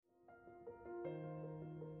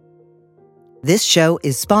This show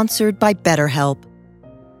is sponsored by BetterHelp.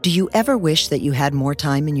 Do you ever wish that you had more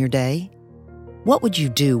time in your day? What would you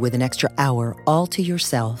do with an extra hour all to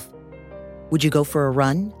yourself? Would you go for a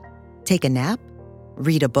run? Take a nap?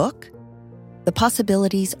 Read a book? The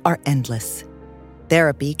possibilities are endless.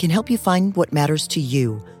 Therapy can help you find what matters to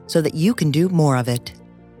you so that you can do more of it.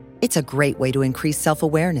 It's a great way to increase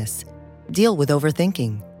self-awareness, deal with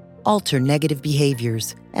overthinking, alter negative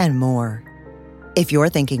behaviors, and more. If you're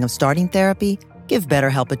thinking of starting therapy, give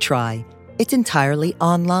BetterHelp a try. It's entirely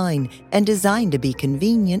online and designed to be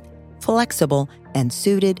convenient, flexible, and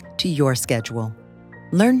suited to your schedule.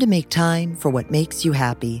 Learn to make time for what makes you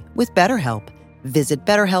happy with BetterHelp. Visit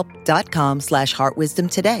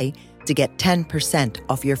BetterHelp.com/heartwisdom today to get 10%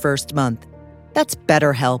 off your first month. That's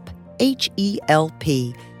BetterHelp,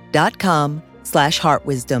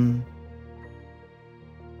 HELP.com/heartwisdom.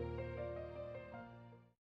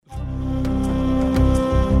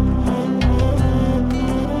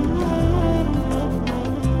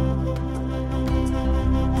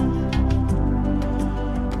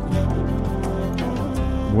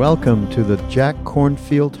 Welcome to the Jack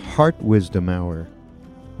Kornfield Heart Wisdom Hour.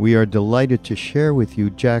 We are delighted to share with you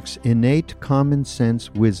Jack's innate common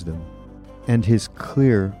sense wisdom and his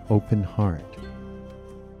clear, open heart.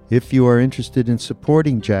 If you are interested in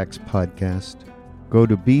supporting Jack's podcast, go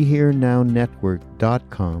to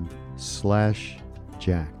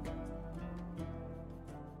BeHereNowNetwork.com/Jack.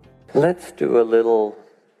 Let's do a little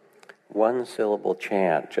one-syllable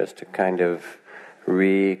chant just to kind of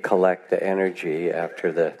recollect the energy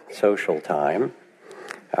after the social time.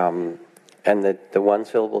 And the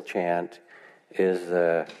one-syllable chant is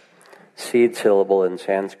the seed syllable in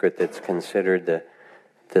Sanskrit that's considered the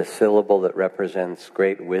syllable that represents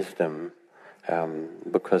great wisdom,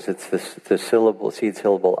 because it's the seed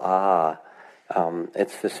syllable ah.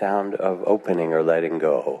 It's the sound of opening or letting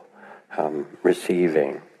go,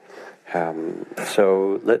 receiving.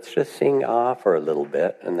 So let's just sing ah for a little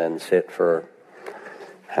bit and then sit for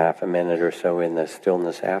half a minute or so in the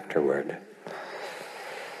stillness afterward.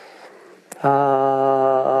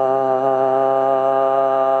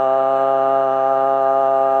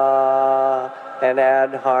 And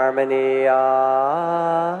add harmony.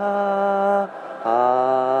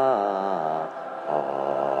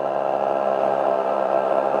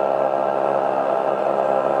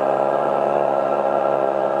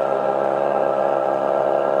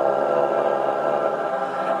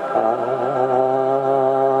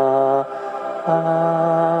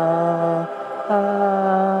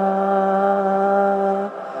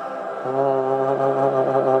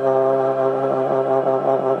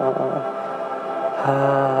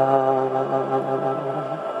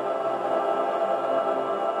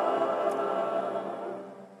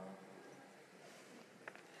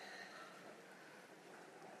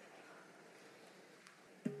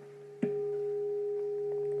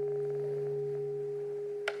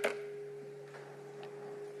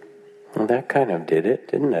 Well, that kind of did it,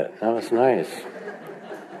 didn't it? That was nice.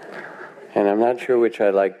 And I'm not sure which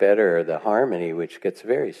I like better, the harmony, which gets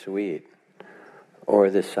very sweet,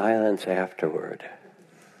 or the silence afterward.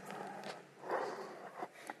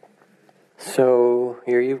 So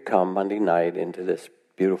here you've come Monday night into this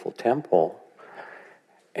beautiful temple,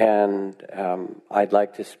 and I'd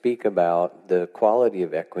like to speak about the quality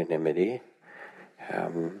of equanimity.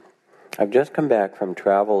 I've just come back from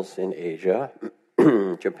travels in Asia,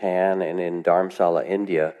 Japan, and in Dharamsala,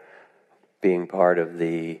 India, being part of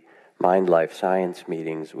the Mind Life Science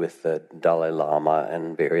meetings with the Dalai Lama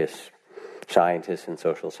and various scientists and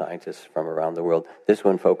social scientists from around the world. This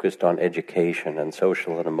one focused on education and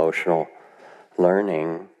social and emotional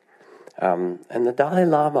learning. And the Dalai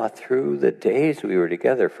Lama, through the days we were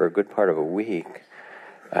together for a good part of a week,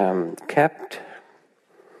 kept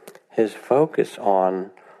his focus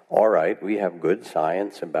on, all right, we have good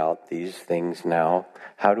science about these things now.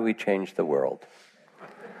 How do we change the world?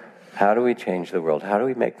 How do we change the world? How do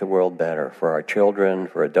we make the world better for our children,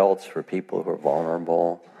 for adults, for people who are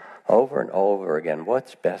vulnerable? Over and over again,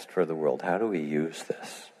 what's best for the world? How do we use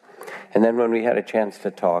this? And then when we had a chance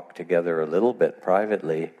to talk together a little bit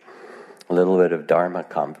privately, a little bit of Dharma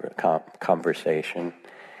conversation,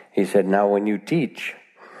 he said, now when you teach,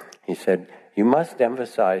 he said, you must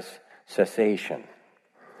emphasize cessation.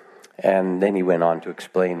 And then he went on to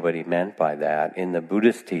explain what he meant by that. In the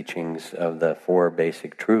Buddhist teachings of the four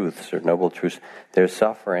basic truths, or noble truths, there's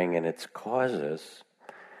suffering and its causes,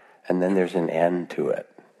 and then there's an end to it.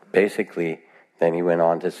 Basically, then he went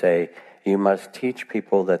on to say, you must teach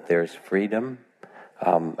people that there's freedom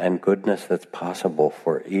and goodness that's possible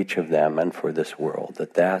for each of them and for this world,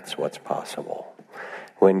 that's what's possible.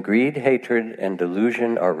 When greed, hatred, and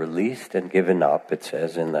delusion are released and given up, it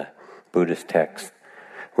says in the Buddhist text,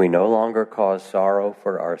 we no longer cause sorrow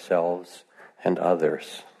for ourselves and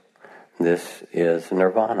others. This is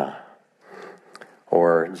nirvana.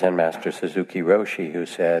 Or Zen Master Suzuki Roshi, who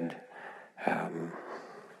said,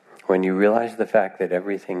 when you realize the fact that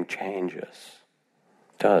everything changes,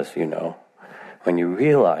 when you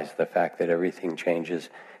realize the fact that everything changes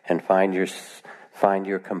and find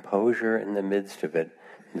your composure in the midst of it,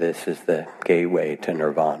 this is the gateway to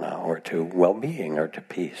nirvana, or to well-being, or to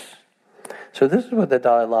peace. So this is what the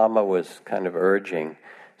Dalai Lama was kind of urging,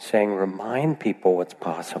 saying, remind people what's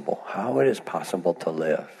possible, how it is possible to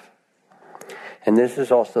live. And this is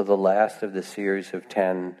also the last of the series of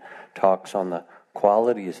 10 talks on the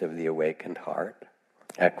qualities of the awakened heart,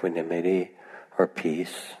 equanimity or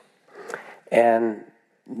peace. And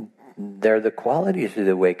they're the qualities of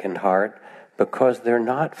the awakened heart because they're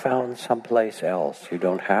not found someplace else. You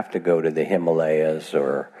don't have to go to the Himalayas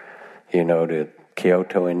or, to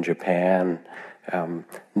Kyoto in Japan.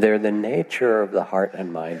 They're the nature of the heart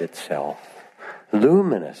and mind itself.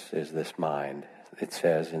 Luminous is this mind, it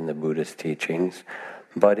says in the Buddhist teachings,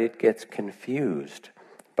 but it gets confused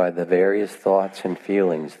by the various thoughts and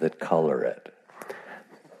feelings that color it.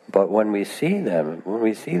 But when we see them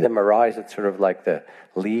arise, it's sort of like the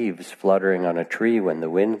leaves fluttering on a tree when the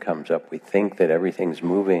wind comes up. We think that everything's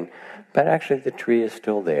moving, but actually the tree is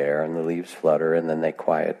still there and the leaves flutter and then they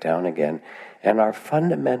quiet down again. And our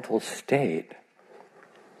fundamental state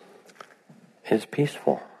is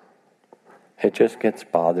peaceful. It just gets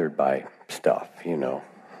bothered by stuff,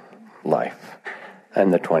 life,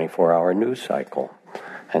 and the 24-hour news cycle,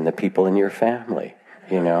 and the people in your family,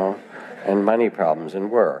 and money problems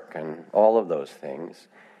and work and all of those things.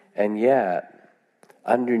 And yet,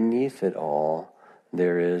 underneath it all,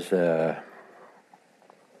 there's a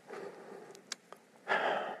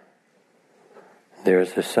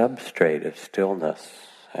substrate of stillness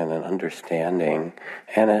and an understanding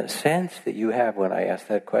and a sense that you have when I ask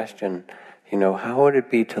that question, how would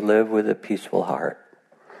it be to live with a peaceful heart?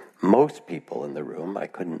 Most people in the room, I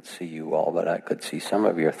couldn't see you all, but I could see some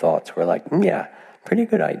of your thoughts were like, yeah, pretty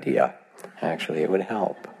good idea. Actually, it would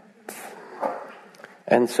help.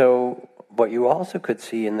 And so what you also could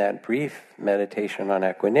see in that brief meditation on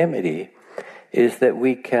equanimity is that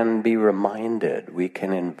we can be reminded, we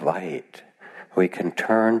can invite, we can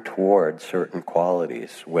turn toward certain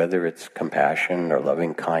qualities, whether it's compassion or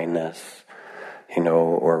loving kindness,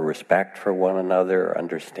 or respect for one another, or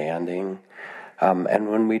understanding.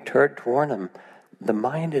 And when we turn toward them, the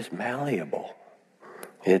mind is malleable.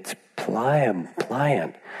 It's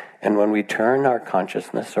pliant. And when we turn our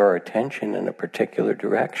consciousness or our attention in a particular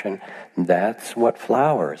direction, that's what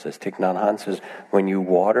flowers. As Thich Nhat Hanh says, when you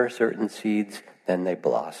water certain seeds, then they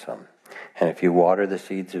blossom. And if you water the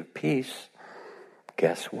seeds of peace,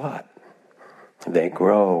 guess what? They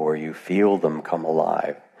grow, or you feel them come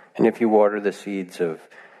alive. And if you water the seeds of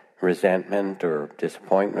resentment or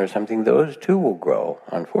disappointment or something, those too will grow.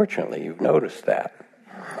 Unfortunately, you've noticed that.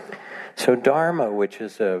 So Dharma, which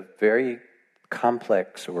is a very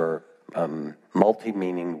complex or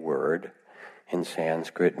multi-meaning word in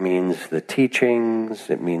Sanskrit, means the teachings,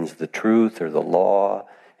 it means the truth or the law,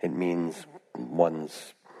 it means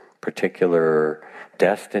one's particular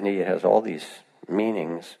destiny. It has all these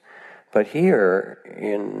meanings. But here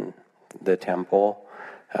in the temple,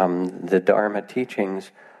 the Dharma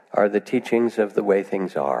teachings are the teachings of the way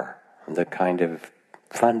things are, the kind of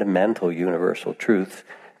fundamental universal truth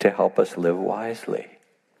to help us live wisely.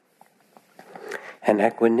 And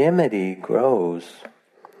equanimity grows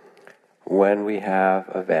when we have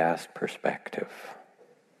a vast perspective.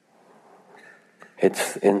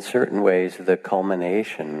 It's in certain ways the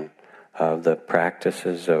culmination of the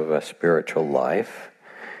practices of a spiritual life.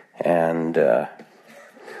 And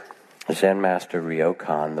Zen Master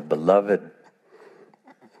Ryokan, the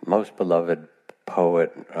most beloved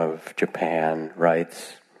poet of Japan,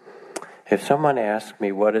 writes, if someone asks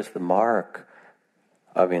me what is the mark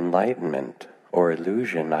of enlightenment or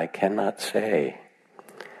illusion, I cannot say.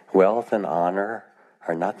 Wealth and honor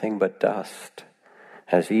are nothing but dust.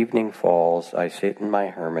 As evening falls, I sit in my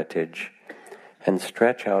hermitage and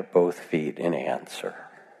stretch out both feet in answer.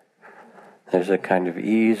 There's a kind of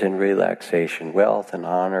ease and relaxation. Wealth and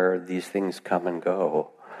honor, these things come and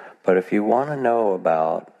go. But if you want to know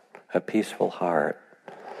about a peaceful heart,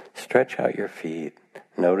 stretch out your feet.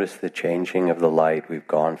 Notice the changing of the light. We've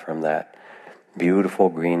gone from that beautiful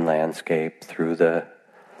green landscape through the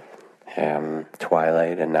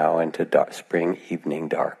twilight and now into spring evening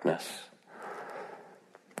darkness.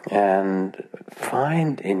 And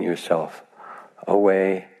find in yourself a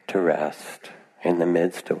way to rest in the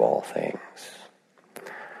midst of all things.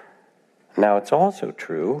 Now it's also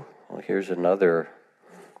true, well, here's another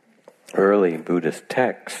early Buddhist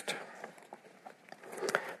text.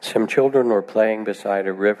 Some children were playing beside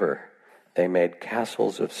a river. They made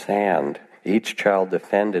castles of sand. Each child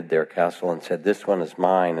defended their castle and said, "This one is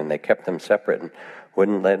mine," and they kept them separate and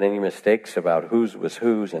wouldn't let any mistakes about whose was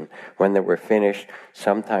whose. And when they were finished,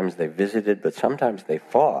 sometimes they visited, but sometimes they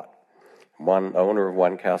fought. One owner of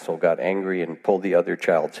one castle got angry and pulled the other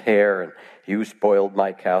child's hair, and "You spoiled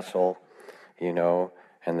my castle,"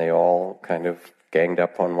 and they all kind of ganged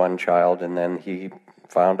up on one child, and then he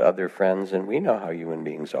found other friends, and we know how human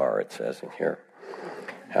beings are, it says in here.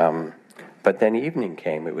 But then evening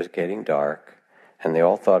came, it was getting dark, and they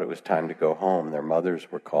all thought it was time to go home. Their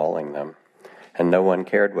mothers were calling them, and no one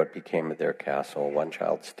cared what became of their castle. One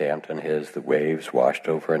child stamped on his, the waves washed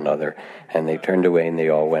over another, and they turned away and they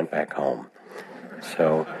all went back home.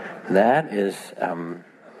 So that is an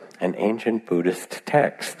ancient Buddhist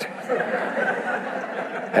text.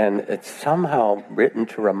 And it's somehow written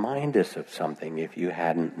to remind us of something if you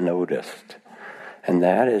hadn't noticed. And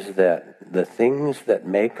that is that the things that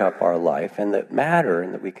make up our life and that matter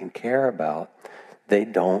and that we can care about, they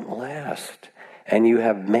don't last. And you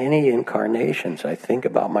have many incarnations. I think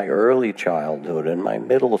about my early childhood and my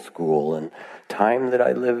middle school and time that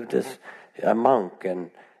I lived as a monk and,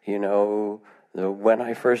 when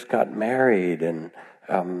I first got married and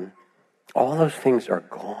all those things are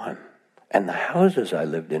gone. And the houses I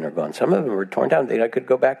lived in are gone. Some of them were torn down. I could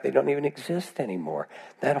go back. They don't even exist anymore.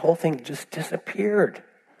 That whole thing just disappeared.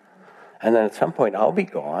 And then at some point, I'll be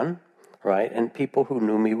gone, right? And people who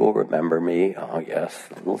knew me will remember me. Oh, yes,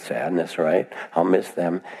 a little sadness, right? I'll miss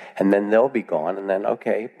them. And then they'll be gone. And then,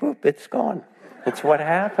 okay, boop, it's gone. It's what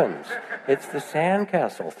happens. It's the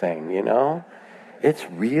sandcastle thing, It's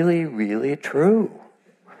really, really true.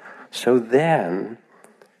 So then,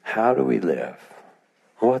 how do we live?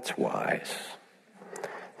 What's wise?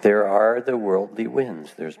 There are the worldly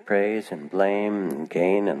winds. There's praise and blame and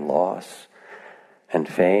gain and loss and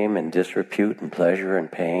fame and disrepute and pleasure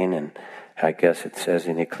and pain. And I guess it says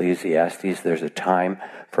in Ecclesiastes there's a time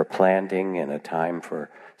for planting and a time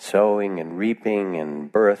for sowing and reaping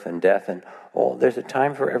and birth and death. And there's a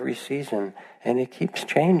time for every season, and it keeps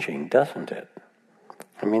changing, doesn't it?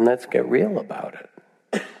 Let's get real about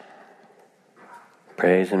it.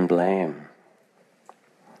 Praise and blame.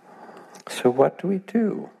 So what do we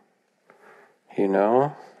do?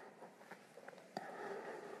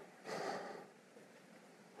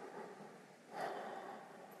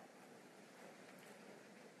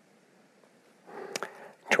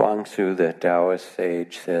 Chuang-Tzu, the Taoist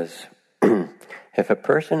sage, says, if a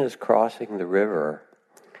person is crossing the river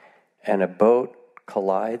and a boat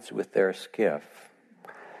collides with their skiff,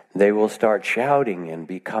 they will start shouting and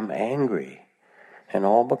become angry, and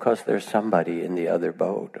all because there's somebody in the other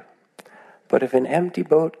boat. But if an empty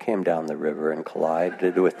boat came down the river and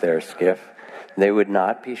collided with their skiff, they would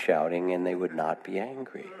not be shouting and they would not be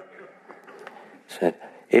angry. Said,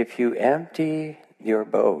 if you empty your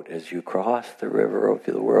boat as you cross the river of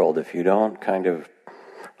the world, if you don't kind of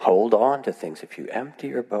hold on to things, if you empty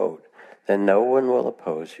your boat, then no one will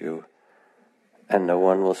oppose you and no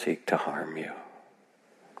one will seek to harm you.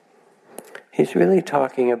 He's really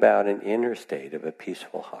talking about an inner state of a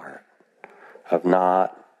peaceful heart, of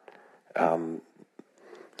not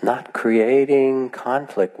creating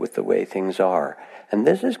conflict with the way things are. And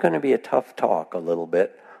this is going to be a tough talk a little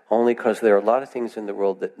bit, only because there are a lot of things in the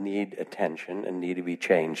world that need attention and need to be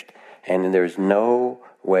changed. And there's no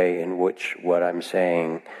way in which what I'm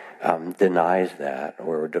saying denies that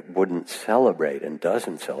or wouldn't celebrate and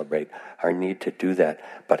doesn't celebrate our need to do that.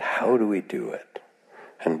 But how do we do it?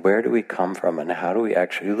 And where do we come from? And how do we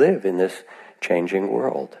actually live in this changing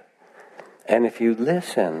world? And if you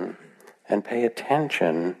listen and pay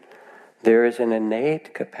attention, there is an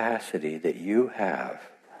innate capacity that you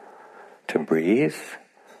have to breathe,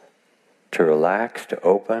 to relax, to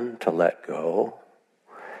open, to let go,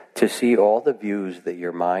 to see all the views that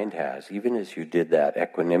your mind has. Even as you did that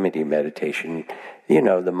equanimity meditation,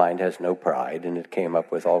 the mind has no pride, and it came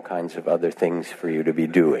up with all kinds of other things for you to be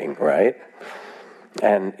doing, right?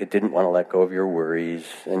 And it didn't want to let go of your worries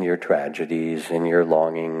and your tragedies and your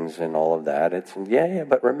longings and all of that. It's,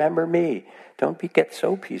 but remember me. Don't get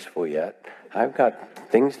so peaceful yet. I've got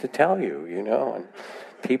things to tell you, and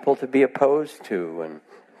people to be opposed to and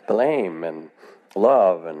blame and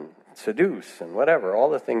love and seduce and whatever, all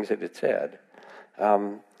the things that it said.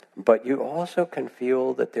 But you also can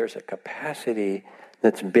feel that there's a capacity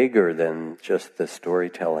that's bigger than just the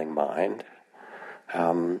storytelling mind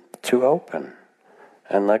to open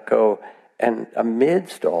and let go. And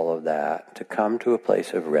amidst all of that, to come to a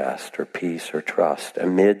place of rest or peace or trust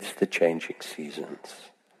amidst the changing seasons.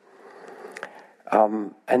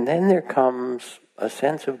 And then there comes a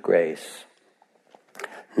sense of grace,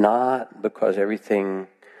 not because everything,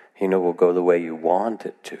 will go the way you want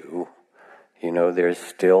it to. There's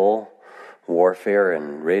still warfare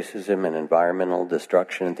and racism and environmental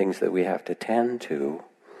destruction and things that we have to tend to.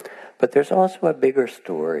 But there's also a bigger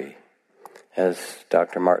story. As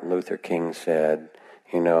Dr. Martin Luther King said,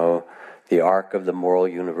 the arc of the moral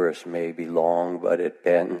universe may be long, but it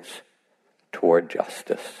bends toward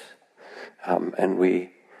justice. And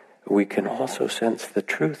we can also sense the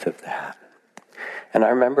truth of that. And I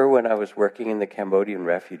remember when I was working in the Cambodian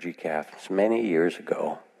refugee camps many years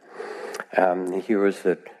ago, here was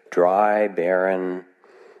the dry, barren,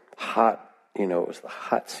 hot, it was the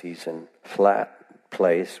hot season, flat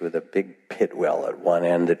place with a big pit well at one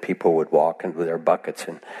end that people would walk in with their buckets.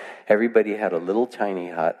 And everybody had a little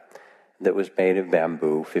tiny hut that was made of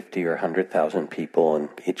bamboo, 50 or 100,000 people in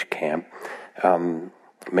each camp,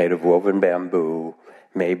 made of woven bamboo,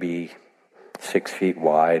 maybe 6 feet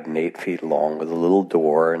wide and 8 feet long, with a little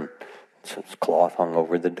door and some cloth hung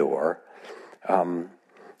over the door.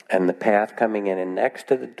 And the path coming in, and next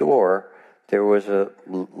to the door, there was a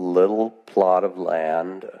little plot of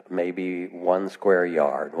land, maybe 1 square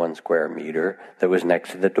yard, 1 square meter, that was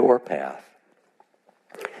next to the door path.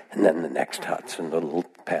 And then the next huts and the little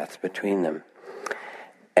paths between them.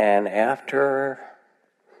 And after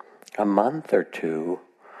a month or two,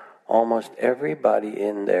 almost everybody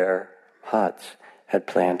in their huts had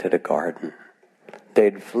planted a garden.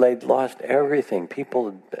 They'd lost everything.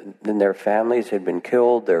 People and their families had been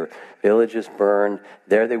killed, their villages burned.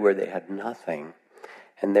 There they were, they had nothing.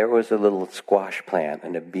 And there was a little squash plant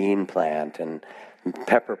and a bean plant and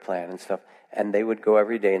pepper plant and stuff. And they would go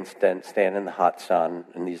every day and stand in the hot sun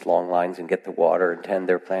in these long lines and get the water and tend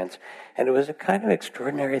their plants. And it was a kind of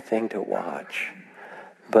extraordinary thing to watch.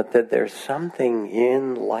 But that there's something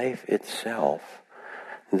in life itself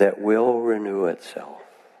that will renew itself.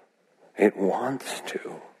 It wants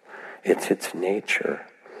to. It's its nature.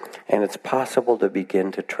 And it's possible to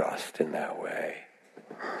begin to trust in that way.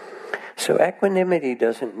 So equanimity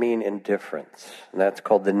doesn't mean indifference. And that's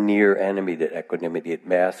called the near enemy to equanimity. It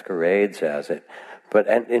masquerades as it. But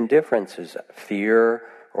indifference is fear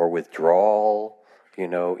or withdrawal,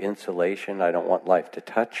 insulation. I don't want life to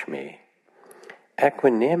touch me.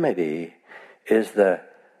 Equanimity is the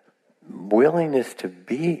willingness to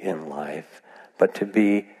be in life, but to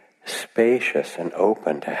be spacious and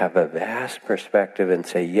open, to have a vast perspective and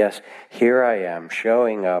say, yes, here I am,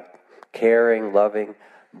 showing up, caring, loving,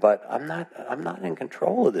 but I'm not in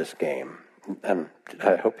control of this game. And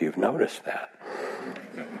I hope you've noticed that.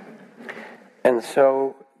 And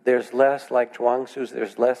so there's less, like Chuang Tzu's,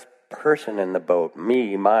 there's less person in the boat,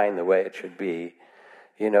 me, mine, the way it should be,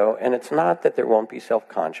 and it's not that there won't be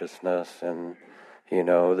self-consciousness and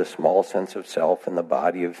the small sense of self and the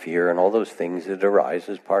body of fear and all those things that arise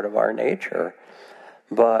as part of our nature.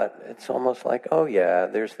 But it's almost like, oh yeah,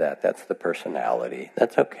 there's that. That's the personality.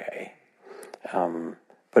 That's okay.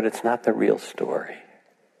 But it's not the real story.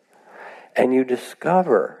 And you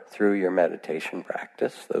discover through your meditation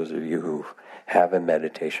practice, those of you who have a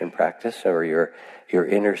meditation practice or your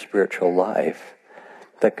inner spiritual life,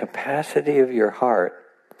 the capacity of your heart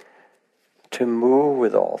to move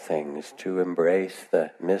with all things, to embrace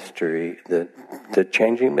the mystery, the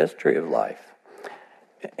changing mystery of life.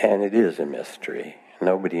 And it is a mystery.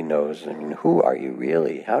 Nobody knows. Who are you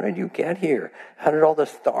really? How did you get here? How did all the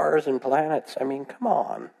stars and planets? Come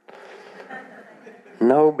on.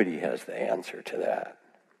 Nobody has the answer to that.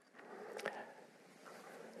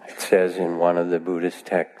 It says in one of the Buddhist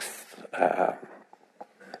texts,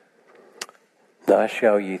 thus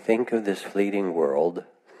shall ye think of this fleeting world,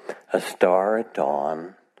 a star at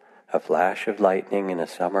dawn, a flash of lightning in a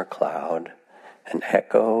summer cloud, an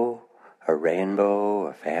echo, a rainbow,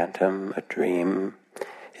 a phantom, a dream.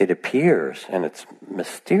 It appears, and it's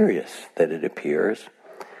mysterious that it appears,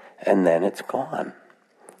 and then it's gone.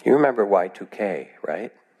 You remember Y2K,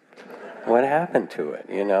 right? What happened to it,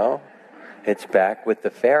 It's back with the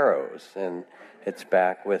pharaohs, and it's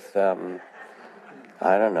back with,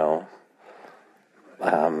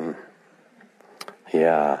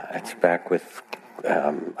 it's back with,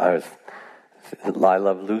 I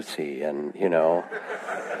Love Lucy, and, and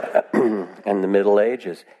the Middle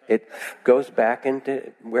Ages. It goes back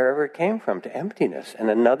into wherever it came from, to emptiness. And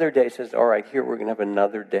another day says, all right, here we're going to have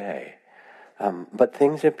another day. But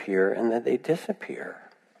things appear and then they disappear.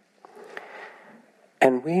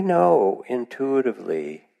 And we know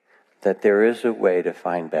intuitively that there is a way to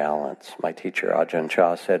find balance. My teacher Ajahn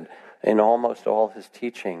Chah said, in almost all his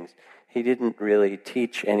teachings, he didn't really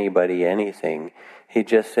teach anybody anything. He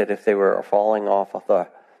just said if they were falling off of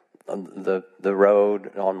the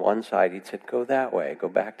road on one side, he said, go that way, go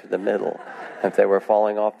back to the middle. If they were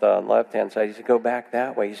falling off the left-hand side, he said, go back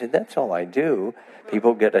that way. He said, that's all I do.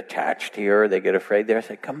 People get attached here, they get afraid there. I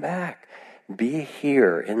said, come back. Be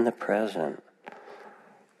here in the present.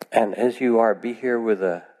 And as you are, be here with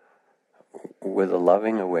a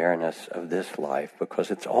loving awareness of this life,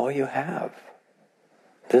 because it's all you have.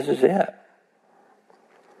 This is it.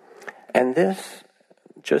 And this,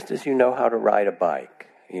 just as you know how to ride a bike,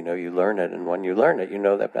 you learn it, and when you learn it, you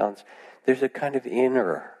know that balance. There's a kind of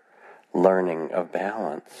inner learning of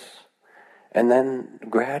balance. And then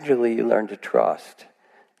gradually you learn to trust.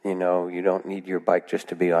 You don't need your bike just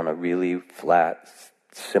to be on a really flat,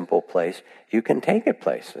 simple place. You can take it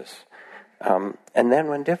places. And then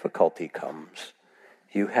when difficulty comes,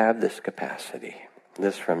 you have this capacity.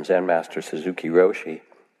 This from Zen Master Suzuki Roshi.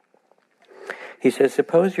 He says,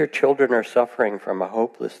 suppose your children are suffering from a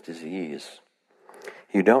hopeless disease.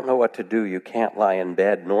 You don't know what to do. You can't lie in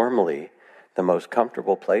bed. Normally, the most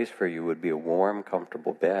comfortable place for you would be a warm,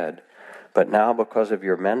 comfortable bed. But now, because of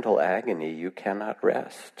your mental agony, you cannot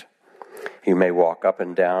rest. You may walk up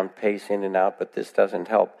and down, pace in and out, but this doesn't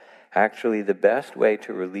help. Actually, the best way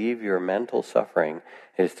to relieve your mental suffering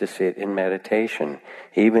is to sit in meditation,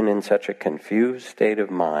 even in such a confused state of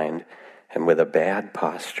mind and with a bad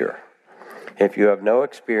posture. If you have no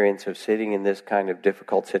experience of sitting in this kind of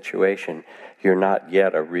difficult situation, you're not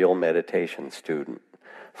yet a real meditation student.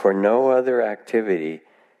 For no other activity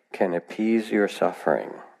can appease your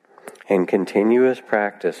suffering. In continuous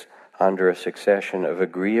practice under a succession of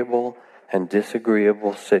agreeable and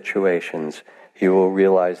disagreeable situations, you will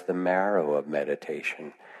realize the marrow of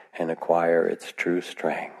meditation and acquire its true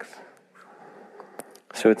strength.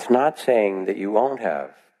 So it's not saying that you won't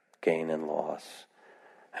have gain and loss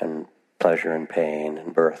and pleasure and pain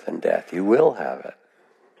and birth and death. You will have it.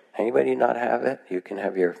 Anybody not have it? You can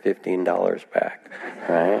have your $15 back,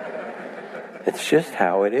 right? It's just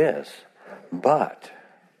how it is. But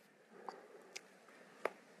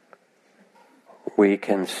we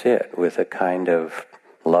can sit with a kind of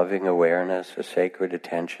loving awareness, a sacred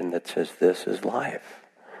attention that says this is life.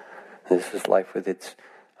 This is life with its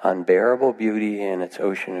unbearable beauty and its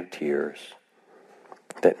ocean of tears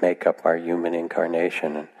that make up our human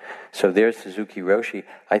incarnation. And so there's Suzuki Roshi.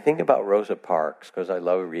 I think about Rosa Parks because I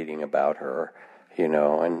love reading about her,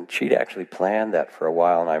 and she'd actually planned that for a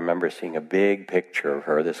while, and I remember seeing a big picture of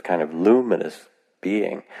her, this kind of luminous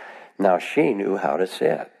being. Now she knew how to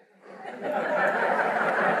sit.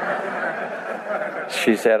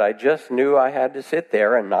 She said, I just knew I had to sit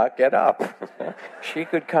there and not get up. She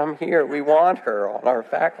could come here. We want her on our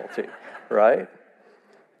faculty, right?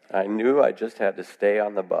 I knew I just had to stay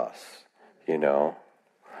on the bus,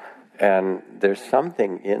 And there's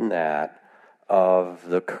something in that of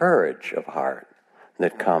the courage of heart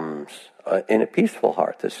that comes in a peaceful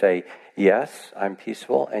heart to say, yes, I'm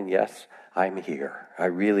peaceful, and yes, I'm here. I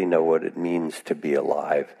really know what it means to be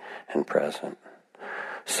alive and present.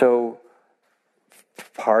 So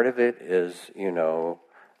part of it is,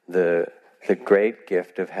 the great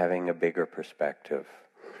gift of having a bigger perspective,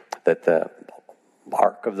 that the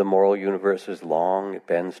arc of the moral universe is long, it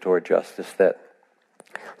bends toward justice, that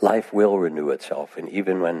life will renew itself. And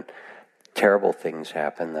even when terrible things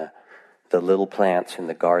happen, the little plants in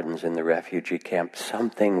the gardens in the refugee camp,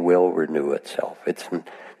 something will renew itself. It's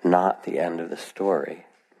not the end of the story.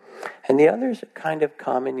 And the other is a kind of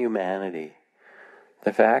common humanity.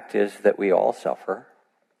 The fact is that we all suffer,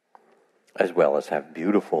 as well as have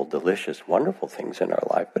beautiful, delicious, wonderful things in our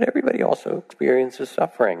life, but everybody also experiences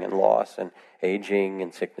suffering and loss and aging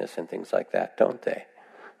and sickness and things like that, don't they?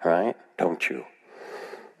 Right? Don't you?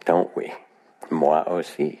 Don't we? Moi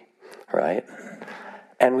aussi, right?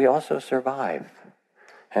 And we also survive.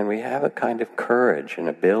 And we have a kind of courage and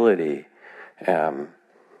ability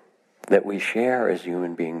that we share as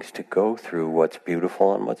human beings to go through what's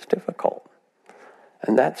beautiful and what's difficult.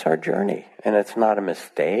 And that's our journey. And it's not a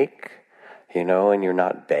mistake, and you're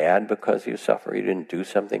not bad because you suffer. You didn't do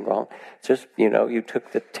something wrong. It's just, you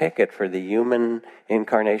took the ticket for the human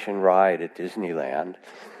incarnation ride at Disneyland.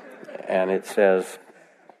 And it says,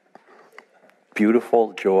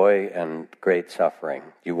 beautiful joy and great suffering.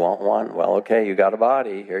 You want one? Well, okay, you got a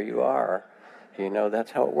body. Here you are.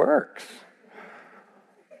 That's how it works.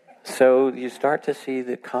 So you start to see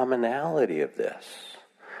the commonality of this.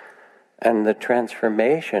 And the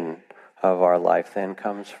transformation of our life then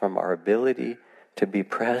comes from our ability to be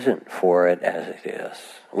present for it as it is,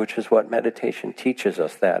 which is what meditation teaches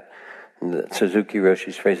us, that Suzuki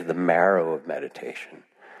Roshi's phrase, the marrow of meditation.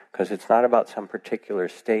 because it's not about some particular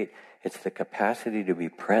state. It's the capacity to be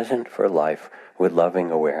present for life with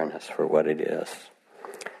loving awareness for what it is.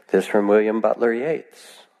 This from William Butler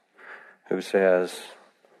Yeats, who says,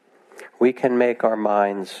 "We can make our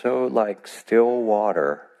minds so like still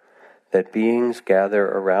water that beings gather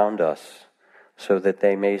around us so that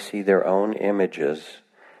they may see their own images,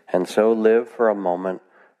 and so live for a moment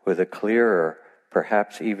with a clearer,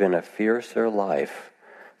 perhaps even a fiercer life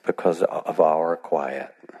because of our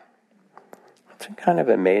quiet." It's a kind of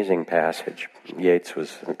amazing passage. Yeats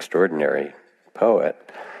was an extraordinary poet,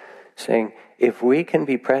 saying, if we can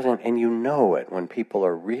be present, and you know it when people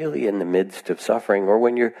are really in the midst of suffering, or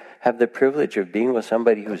when you have the privilege of being with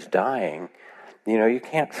somebody who's dying, you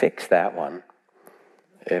can't fix that one.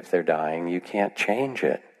 If they're dying, you can't change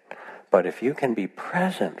it. But if you can be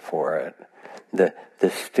present for it, the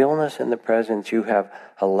stillness and the presence you have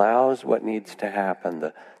allows what needs to happen,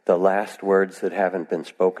 the last words that haven't been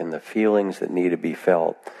spoken, the feelings that need to be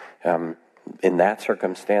felt, in that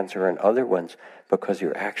circumstance or in other ones, because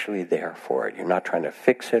you're actually there for it. You're not trying to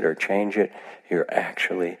fix it or change it. You're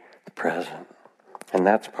actually present. And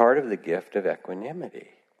that's part of the gift of equanimity.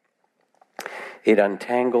 It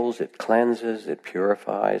untangles, it cleanses, it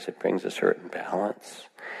purifies, it brings a certain balance.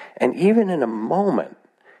 And even in a moment,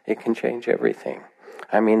 it can change everything.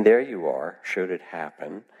 I mean, there you are, should it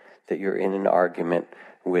happen, that you're in an argument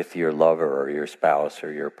with your lover or your spouse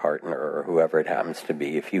or your partner or whoever it happens to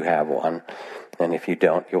be, if you have one. And if you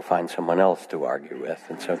don't, you'll find someone else to argue with.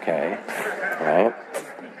 It's okay, right?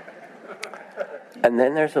 And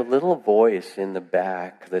then there's a little voice in the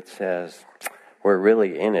back that says, we're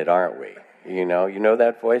really in it, aren't we? You know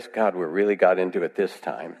that voice? God, we really got into it this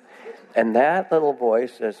time. And that little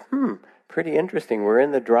voice says, pretty interesting. We're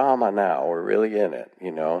in the drama now. We're really in it,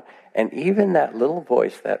 And even that little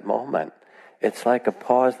voice, that moment, it's like a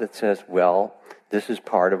pause that says, well, this is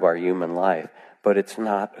part of our human life, but it's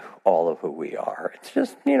not all of who we are. It's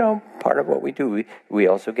just, part of what we do. We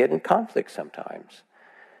also get in conflict sometimes.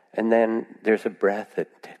 And then there's a breath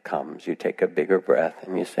that comes. You take a bigger breath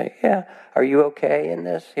and you say, yeah, are you okay in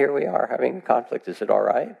this? Here we are having a conflict. Is it all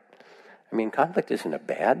right? I mean, conflict isn't a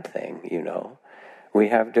bad thing, We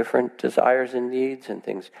have different desires and needs and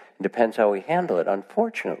things. It depends how we handle it.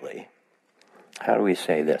 Unfortunately, how do we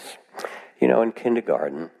say this? In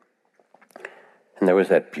kindergarten, and there was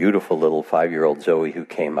that beautiful little 5-year-old Zoe who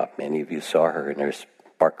came up. Many of you saw her in her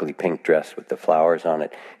sparkly pink dress with the flowers on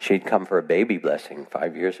it. She'd come for a baby blessing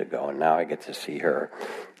 5 years ago, and now I get to see her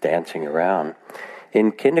dancing around.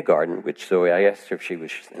 In kindergarten, which Zoe, I asked her if she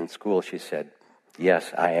was in school, she said,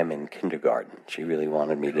 yes, I am in kindergarten. She really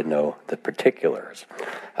wanted me to know the particulars.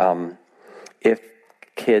 If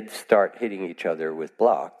kids start hitting each other with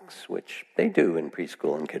blocks, which they do in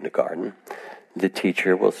preschool and kindergarten, the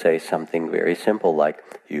teacher will say something very simple like,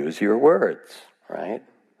 use your words, right?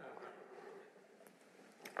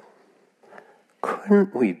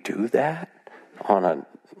 Couldn't we do that on a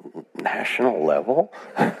national level?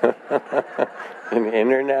 An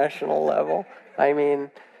international level? I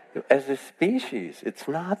mean, as a species, it's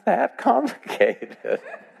not that complicated.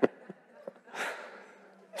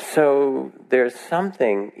 So there's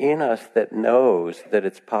something in us that knows that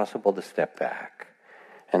it's possible to step back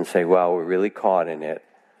and say, well, we're really caught in it,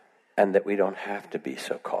 and that we don't have to be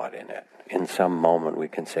so caught in it. In some moment we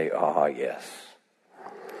can say, yes.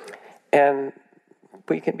 And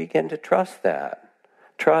we can begin to trust that.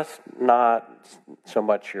 Trust not so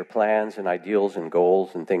much your plans and ideals and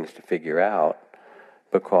goals and things to figure out,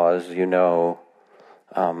 because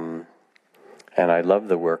and I love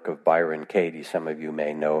the work of Byron Katie. Some of you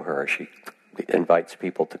may know her. She invites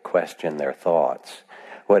people to question their thoughts.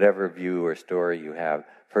 Whatever view or story you have,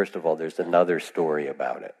 first of all, there's another story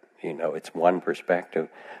about it. It's one perspective.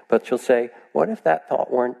 But she'll say, what if that thought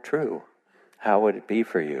weren't true? How would it be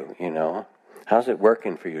for you, How's it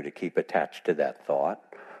working for you to keep attached to that thought?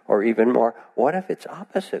 Or even more, what if its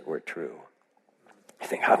opposite were true? You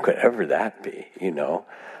think, how could ever that be,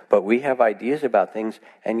 But we have ideas about things,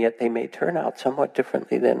 and yet they may turn out somewhat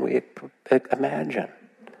differently than we imagine.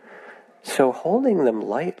 So holding them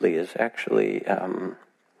lightly is actually a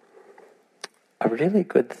really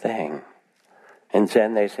good thing. In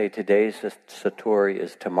Zen, they say today's satori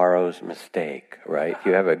is tomorrow's mistake, right?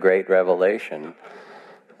 You have a great revelation,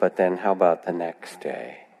 but then how about the next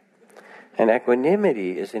day? And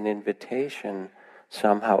equanimity is an invitation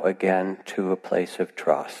somehow again to a place of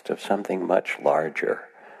trust, of something much larger.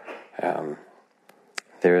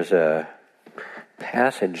 There's a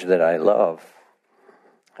passage that I love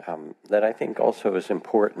that I think also is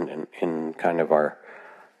important in kind of our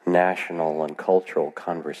national and cultural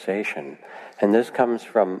conversation. And this comes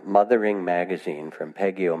from Mothering Magazine, from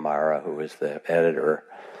Peggy O'Mara, who is the editor.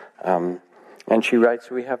 And she writes,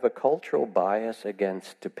 we have a cultural bias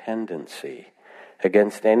against dependency,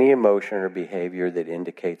 against any emotion or behavior that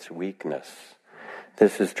indicates weakness.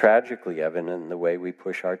 This is tragically evident in the way we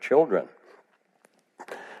push our children.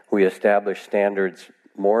 We establish standards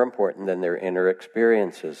more important than their inner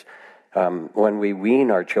experiences. When we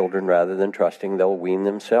wean our children, rather than trusting they'll wean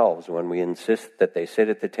themselves. When we insist that they sit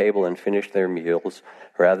at the table and finish their meals,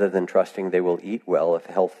 rather than trusting they will eat well if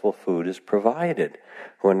healthful food is provided.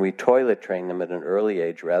 When we toilet train them at an early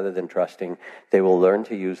age, rather than trusting they will learn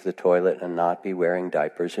to use the toilet and not be wearing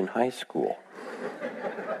diapers in high school.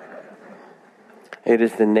 It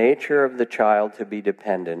is the nature of the child to be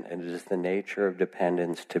dependent, and it is the nature of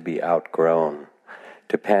dependence to be outgrown.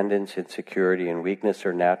 Dependence, insecurity, and weakness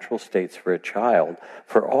are natural states for a child,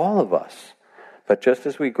 for all of us. But just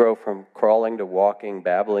as we grow from crawling to walking,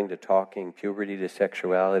 babbling to talking, puberty to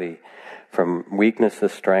sexuality, from weakness to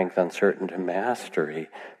strength, uncertain to mastery,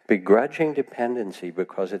 begrudging dependency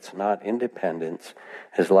because it's not independence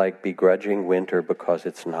is like begrudging winter because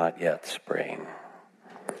it's not yet spring.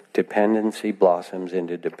 Dependency blossoms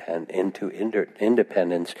into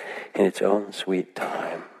independence in its own sweet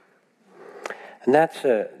time. And that's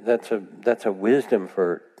a wisdom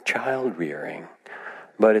for child rearing,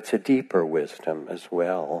 but it's a deeper wisdom as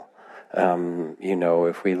well.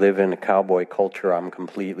 If we live in a cowboy culture, I'm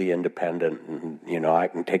completely independent and, I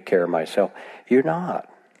can take care of myself. You're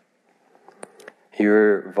not.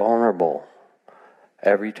 You're vulnerable.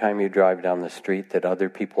 Every time you drive down the street, that other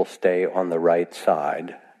people stay on the right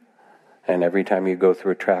side. And every time you go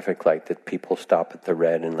through a traffic light, that people stop at the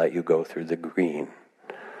red and let you go through the green.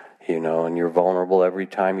 And you're vulnerable every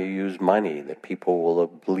time you use money, that people will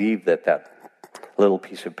believe that little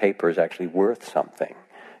piece of paper is actually worth something.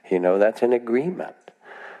 That's an agreement.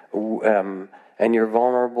 And you're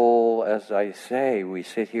vulnerable, as I say, we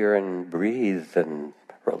sit here and breathe and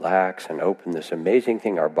relax and open this amazing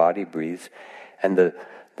thing our body breathes. And the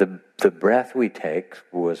breath we take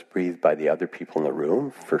was breathed by the other people in the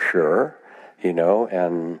room, for sure,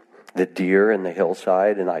 and the deer in the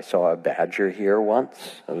hillside, and I saw a badger here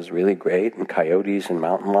once. It was really great, and coyotes and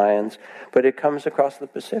mountain lions. But it comes across the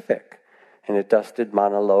Pacific, and it dusted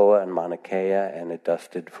Mauna Loa and Mauna Kea, and it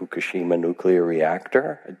dusted Fukushima nuclear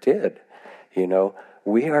reactor. It did.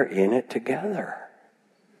 We are in it together.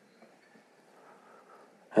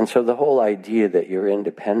 And so the whole idea that you're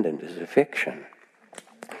independent is a fiction.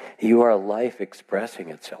 You are life expressing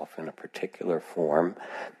itself in a particular form,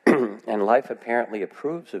 and life apparently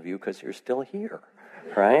approves of you because you're still here,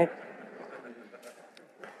 right?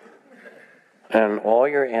 And all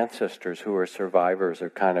your ancestors who are survivors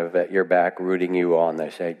are kind of at your back rooting you on.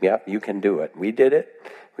 They say, yep, you can do it. We did it.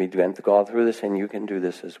 We went all through this, and you can do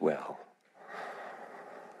this as well.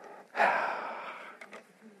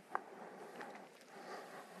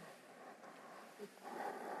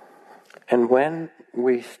 And when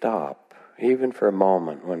we stop, even for a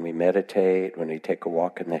moment, when we meditate, when we take a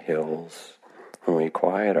walk in the hills, when we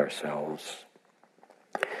quiet ourselves,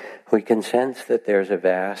 we can sense that there's a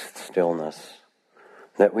vast stillness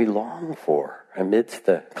that we long for amidst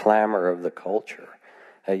the clamor of the culture,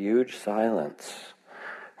 a huge silence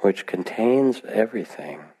which contains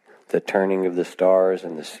everything, the turning of the stars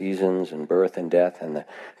and the seasons and birth and death and the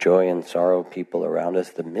joy and sorrow of people around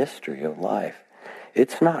us, the mystery of life.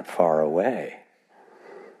 It's not far away.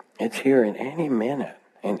 It's here in any minute,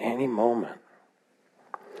 in any moment.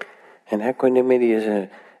 And equanimity is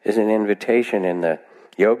an invitation. In the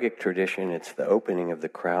yogic tradition, it's the opening of the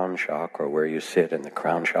crown chakra, where you sit and the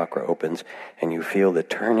crown chakra opens and you feel the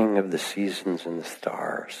turning of the seasons and the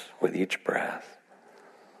stars with each breath.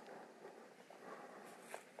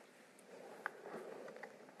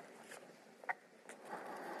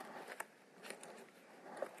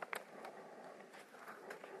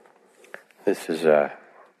 This is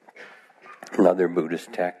another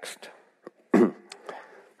Buddhist text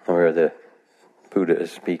where the Buddha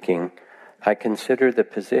is speaking. I consider the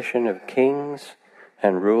position of kings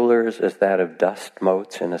and rulers as that of dust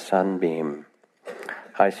motes in a sunbeam.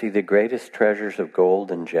 I see the greatest treasures of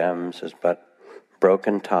gold and gems as but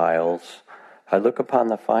broken tiles. I look upon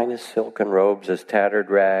the finest silken robes as tattered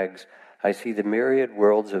rags. I see the myriad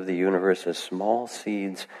worlds of the universe as small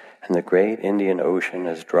seeds, and the great Indian Ocean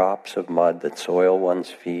as drops of mud that soil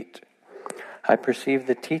one's feet. I perceive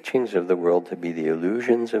the teachings of the world to be the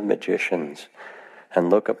illusions of magicians,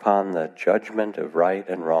 and look upon the judgment of right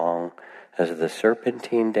and wrong as the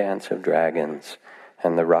serpentine dance of dragons,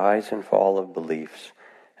 and the rise and fall of beliefs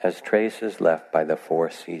as traces left by the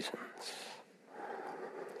four seasons.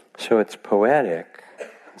 So it's poetic.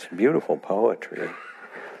 It's beautiful poetry.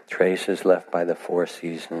 Traces left by the four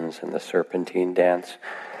seasons and the serpentine dance.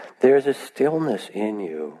 There's a stillness in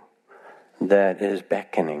you that is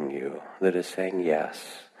beckoning you, that is saying,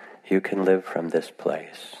 yes, you can live from this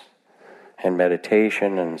place. And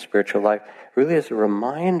meditation and spiritual life really is a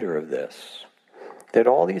reminder of this, that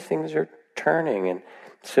all these things are turning, and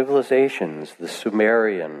civilizations, the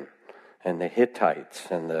Sumerian and the Hittites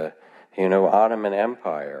and the Ottoman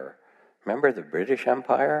Empire. Remember the British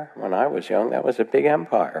Empire? When I was young, that was a big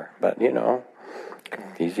empire. But,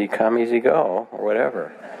 easy come, easy go, or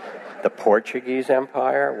whatever. The Portuguese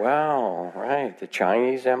Empire, wow, right. The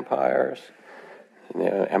Chinese empires,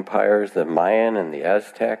 the Mayan and the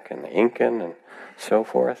Aztec and the Incan and so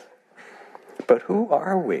forth. But who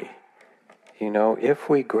are we? If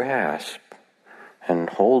we grasp and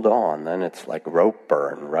hold on, then it's like rope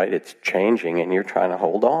burn, right? It's changing and you're trying to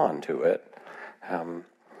hold on to it.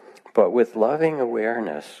 But with loving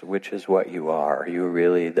awareness, which is what you are, you're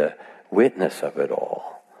really the witness of it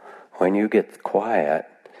all. When you get quiet,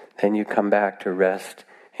 then you come back to rest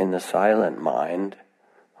in the silent mind,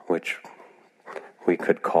 which we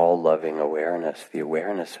could call loving awareness, the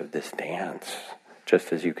awareness of this dance.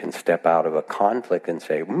 Just as you can step out of a conflict and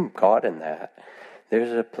say, caught in that,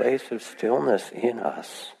 there's a place of stillness in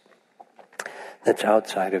us that's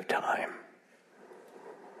outside of time.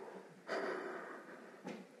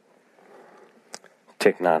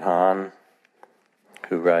 Thich Nhat Hanh,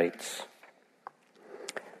 who writes,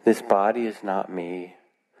 "This body is not me.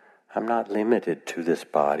 I'm not limited to this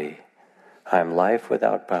body. I'm life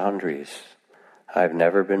without boundaries. I've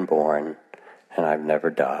never been born, and I've never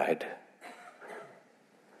died.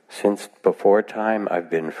 Since before time I've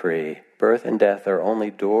been free. Birth and death are only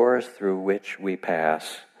doors through which we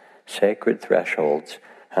pass, sacred thresholds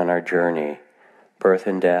on our journey. Birth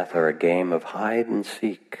and death are a game of hide and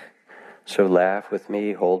seek. So laugh with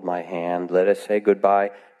me, hold my hand. Let us say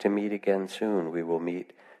goodbye to meet again soon. We will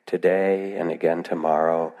meet today and again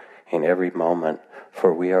tomorrow, in every moment,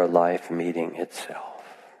 for we are life meeting itself."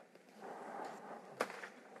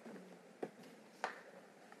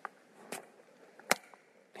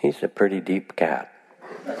 He's a pretty deep cat.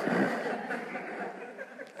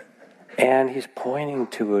 And he's pointing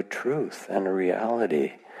to a truth and a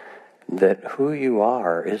reality that who you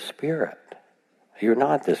are is spirit. You're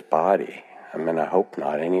not this body. I hope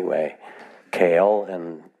not anyway. Kale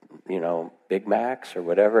and, Big Macs or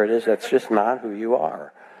whatever it is, that's just not who you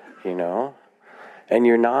are, And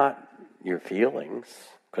you're not your feelings,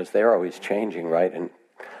 because they're always changing, right? And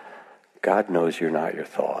God knows you're not your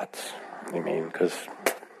thoughts. Because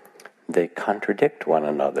they contradict one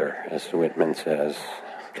another, as Whitman says.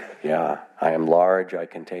 Yeah, I am large, I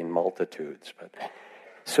contain multitudes.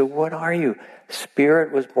 So what are you?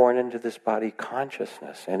 Spirit was born into this body,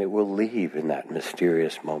 consciousness, and it will leave in that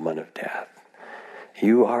mysterious moment of death.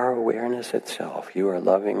 You are awareness itself. You are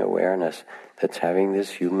loving awareness that's having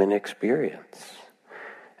this human experience.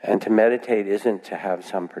 And to meditate isn't to have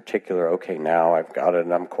some particular, okay, now I've got it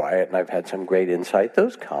and I'm quiet and I've had some great insight.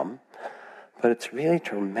 Those come. But it's really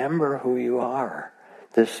to remember who you are,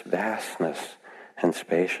 this vastness and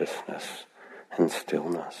spaciousness and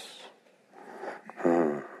stillness.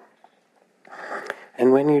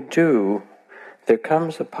 And when you do, there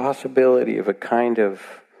comes the possibility of a kind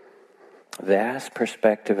of vast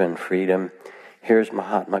perspective and freedom. Here's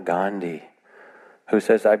Mahatma Gandhi, who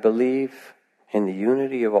says, "I believe in the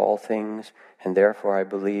unity of all things, and therefore I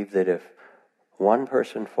believe that if one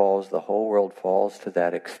person falls, the whole world falls to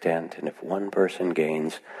that extent, and if one person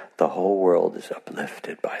gains, the whole world is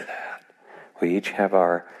uplifted by that." We each have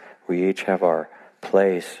our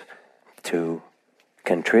place to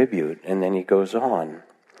contribute. And then he goes on.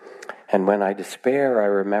 "And when I despair, I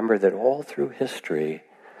remember that all through history,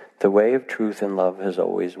 the way of truth and love has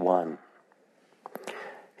always won.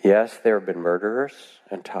 Yes, there have been murderers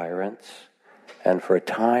and tyrants, and for a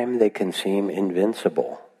time they can seem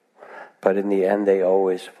invincible, but in the end they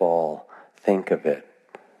always fall. Think of it,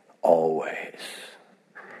 always.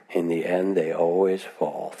 In the end they always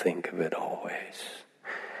fall. Think of it, always."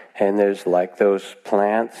 And there's like those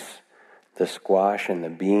plants, the squash and the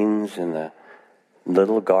beans and the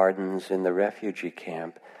little gardens in the refugee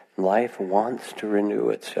camp. Life wants to renew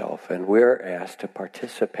itself, and we're asked to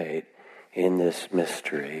participate in this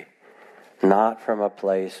mystery, not from a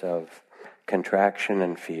place of contraction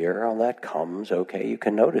and fear. Oh, that comes, okay, you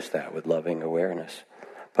can notice that with loving awareness,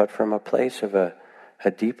 but from a place of a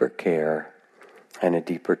deeper care and a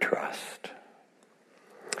deeper trust.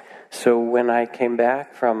 So when I came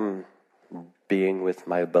back from being with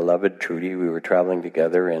my beloved Trudy, we were traveling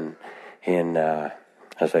together in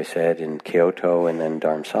as I said, in Kyoto and then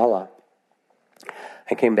Dharamsala.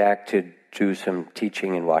 I came back to do some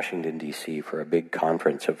teaching in Washington, D.C. for a big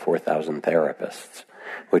conference of 4,000 therapists,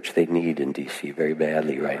 which they need in D.C. very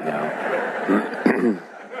badly right now.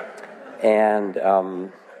 And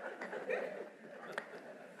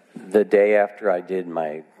the day after I did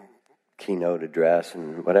my keynote address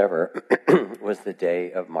and whatever was the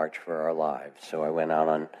day of March for Our Lives. So I went out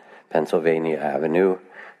on Pennsylvania Avenue,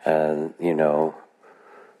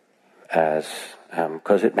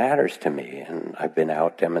 because it matters to me, and I've been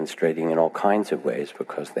out demonstrating in all kinds of ways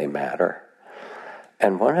because they matter.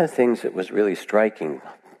 And one of the things that was really striking,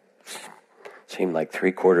 seemed like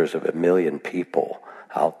 750,000 people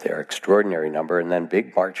out there, extraordinary number, and then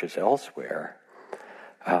big marches elsewhere,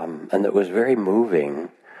 and that was very moving,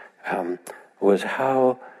 was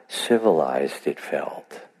how civilized it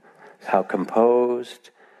felt, how composed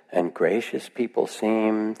and gracious people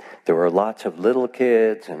seemed. There were lots of little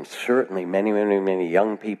kids and certainly many, many, many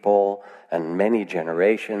young people and many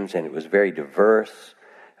generations, and it was very diverse.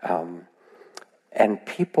 And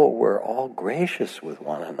people were all gracious with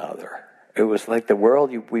one another. It was like the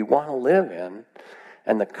world we want to live in.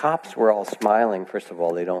 And the cops were all smiling. First of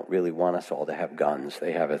all, they don't really want us all to have guns.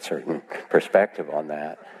 They have a certain perspective on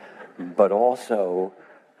that. But also,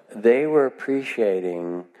 they were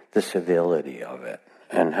appreciating the civility of it.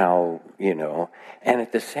 And how, and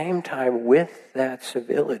at the same time, with that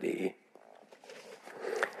civility,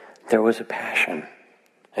 there was a passion.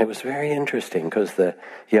 It was very interesting because the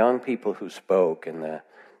young people who spoke and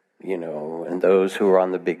and those who were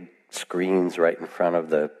on the big screens right in front of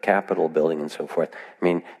the Capitol building and so forth. I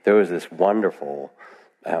mean, there was this wonderful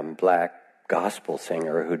black gospel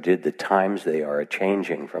singer who did The Times They Are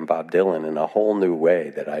A-Changing from Bob Dylan in a whole new way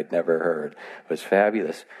that I'd never heard. It was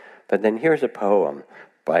fabulous. But then here's a poem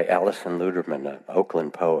by Alison Luderman, an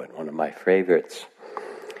Oakland poet, one of my favorites.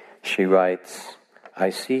 She writes, "I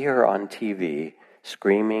see her on TV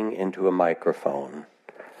screaming into a microphone.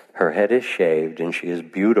 Her head is shaved and she is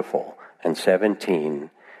beautiful and 17,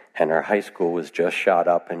 and her high school was just shot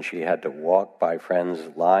up and she had to walk by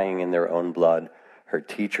friends lying in their own blood, her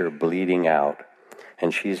teacher bleeding out.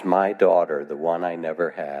 And she's my daughter, the one I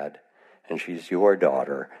never had. And she's your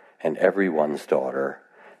daughter and everyone's daughter.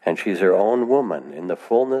 And she's her own woman in the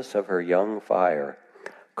fullness of her young fire,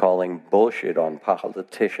 calling bullshit on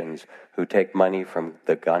politicians who take money from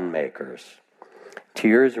the gun makers.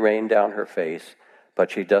 Tears rain down her face, but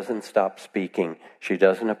she doesn't stop speaking. She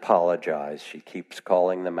doesn't apologize. She keeps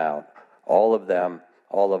calling them out. All of them,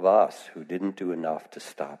 all of us who didn't do enough to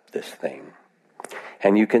stop this thing."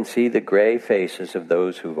 And you can see the gray faces of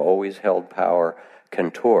those who've always held power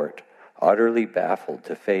contort, utterly baffled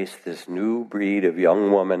to face this new breed of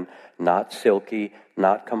young woman, not silky,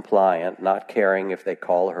 not compliant, not caring if they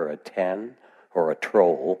call her a 10 or a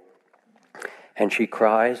troll. And she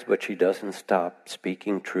cries, but she doesn't stop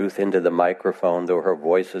speaking truth into the microphone, though her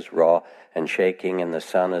voice is raw and shaking and the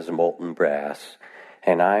sun is molten brass.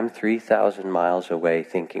 And I'm 3,000 miles away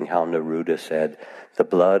thinking how Neruda said, "The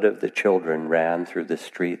blood of the children ran through the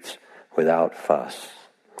streets without fuss."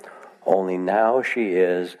 Only now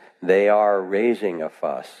they are raising a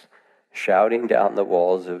fuss, shouting down the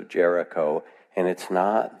walls of Jericho, and it's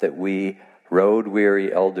not that we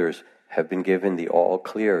road-weary elders have been given the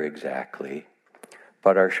all-clear exactly,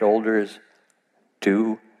 but our shoulders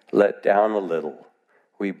do let down a little.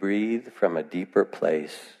 We breathe from a deeper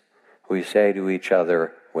place. We say to each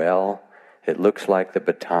other, well, it looks like the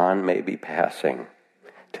baton may be passing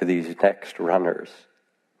to these next runners.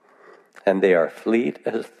 And they are fleet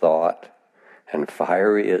as thought and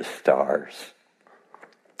fiery as stars.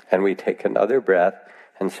 And we take another breath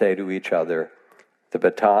and say to each other, the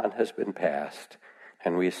baton has been passed,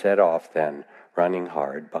 and we set off then, running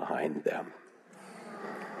hard behind them.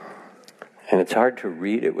 And it's hard to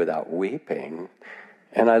read it without weeping.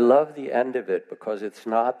 And I love the end of it because it's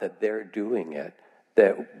not that they're doing it,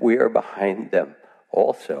 that we're behind them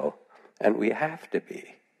also, and we have to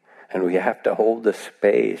be. And we have to hold the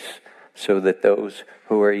space so that those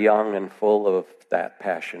who are young and full of that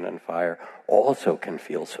passion and fire also can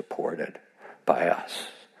feel supported by us.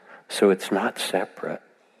 So it's not separate.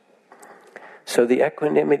 So the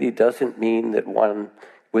equanimity doesn't mean that one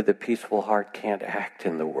with a peaceful heart can't act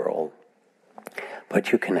in the world.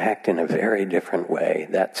 But you can act in a very different way.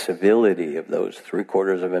 That civility of those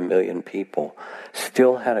 750,000 people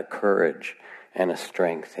still had a courage and a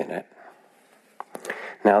strength in it.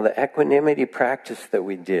 Now, the equanimity practice that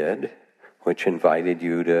we did, which invited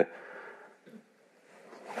you to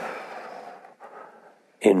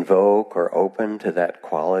invoke or open to that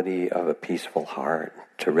quality of a peaceful heart,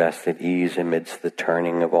 to rest at ease amidst the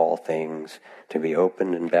turning of all things, to be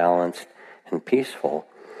open and balanced and peaceful,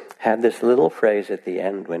 had this little phrase at the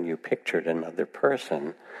end when you pictured another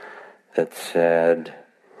person that said,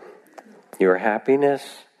 your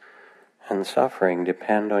happiness and suffering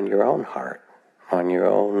depend on your own heart, on your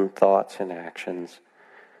own thoughts and actions,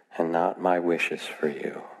 and not my wishes for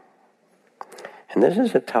you. And this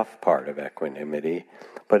is a tough part of equanimity,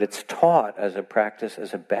 but it's taught as a practice,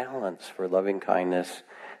 as a balance for loving kindness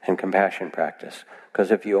and compassion practice.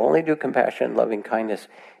 Because if you only do compassion and loving kindness,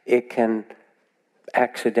 it can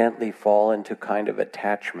accidentally fall into kind of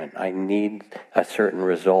attachment. I need a certain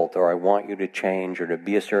result, or I want you to change or to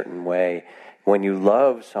be a certain way. When you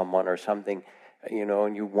love someone or something,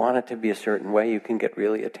 and you want it to be a certain way, you can get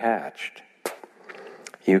really attached.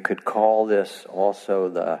 You could call this also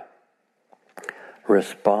the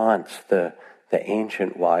response, the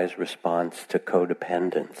ancient wise response to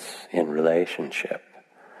codependence in relationship.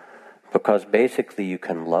 Because basically you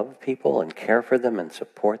can love people and care for them and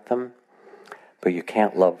support them, but you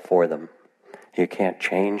can't love for them. You can't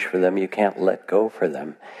change for them. You can't let go for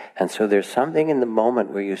them. And so there's something in the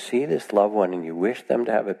moment where you see this loved one and you wish them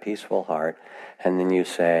to have a peaceful heart, and then you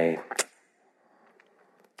say,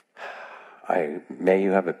 may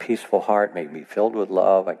you have a peaceful heart, may you be filled with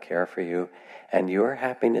love, I care for you, and your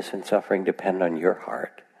happiness and suffering depend on your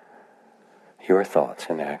heart, your thoughts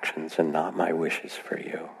and actions, and not my wishes for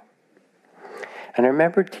you. And I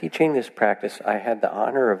remember teaching this practice. I had the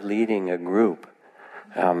honor of leading a group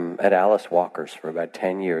at Alice Walker's for about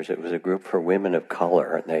 10 years. It was a group for women of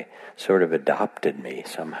color, and they sort of adopted me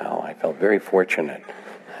somehow. I felt very fortunate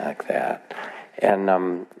like that. And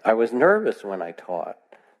I was nervous when I taught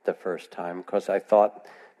the first time because I thought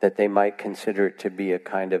that they might consider it to be a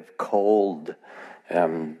kind of cold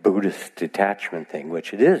Buddhist detachment thing,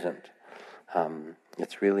 which it isn't.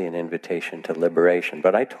 It's really an invitation to liberation.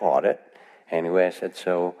 But I taught it. Anyway, I said,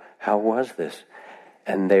 so how was this?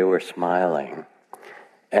 And they were smiling.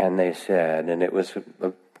 And they said, and it was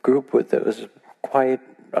a group it was quite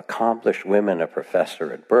accomplished women, a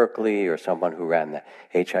professor at Berkeley or someone who ran the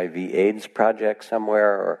HIV/AIDS project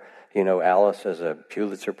somewhere, or, Alice as a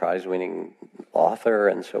Pulitzer Prize-winning author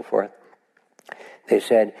and so forth. They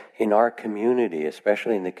said, in our community,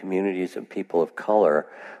 especially in the communities of people of color,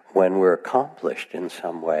 when we're accomplished in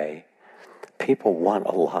some way, people want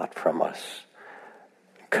a lot from us.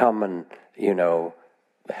 Come and,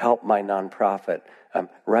 help my nonprofit.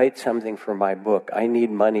 Write something for my book. I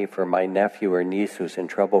need money for my nephew or niece who's in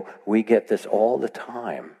trouble. We get this all the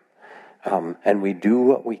time. And we do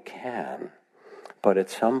what we can. But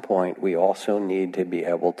at some point, we also need to be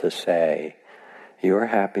able to say, your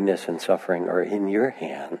happiness and suffering are in your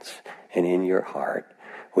hands and in your heart.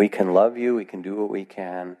 We can love you, we can do what we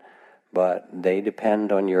can, but they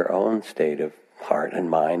depend on your own state of heart and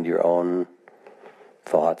mind, your own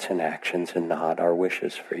thoughts and actions, and not our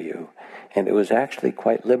wishes for you. And it was actually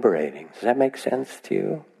quite liberating. Does that make sense to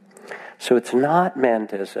you? So it's not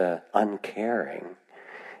meant as a uncaring.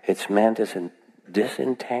 It's meant as a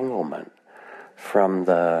disentanglement from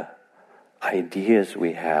the ideas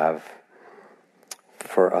we have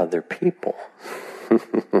for other people.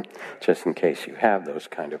 Just in case you have those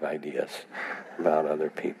kind of ideas about other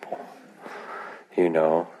people.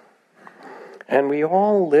 And we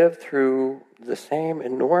all live through the same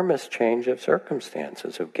enormous change of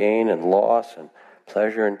circumstances, of gain and loss and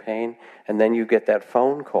pleasure and pain. And then you get that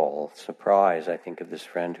phone call, surprise. I think of this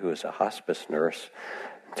friend who was a hospice nurse,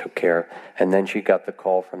 took care. And then she got the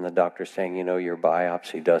call from the doctor saying, your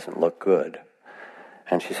biopsy doesn't look good.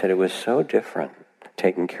 And she said, it was so different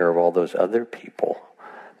taking care of all those other people.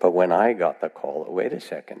 But when I got the call, wait a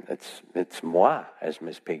second, it's moi, as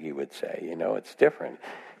Miss Piggy would say. It's different.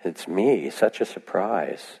 It's me, such a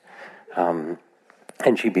surprise. And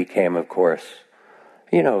she became, of course,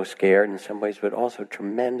 scared in some ways, but also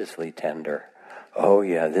tremendously tender. Oh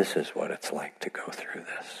yeah, this is what it's like to go through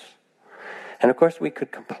this. And of course we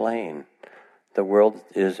could complain. The world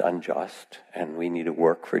is unjust, and we need to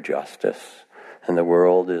work for justice. And the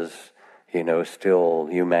world is, still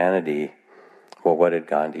humanity. Well, what did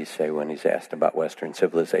Gandhi say when he's asked about Western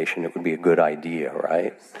civilization? It would be a good idea,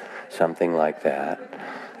 right? Something like that.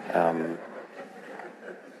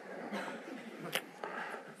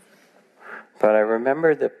 But I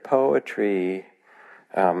remember the poetry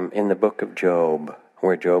in the book of Job,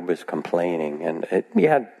 where Job is complaining, and he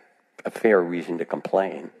had a fair reason to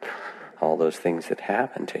complain, all those things that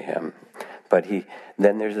happened to him. But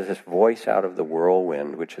then there's this voice out of the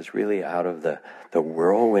whirlwind, which is really out of the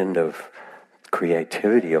whirlwind of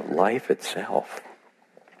creativity, of life itself,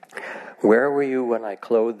 Where were you when I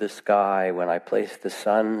clothed the sky, when I placed the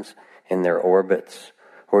suns in their orbits?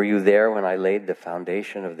 Were you there when I laid the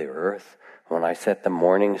foundation of the earth, when I set the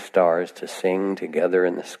morning stars to sing together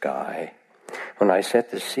in the sky? When I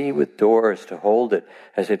set the sea with doors to hold it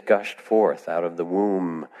as it gushed forth out of the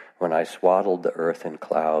womb, when I swaddled the earth in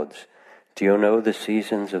clouds? Do you know the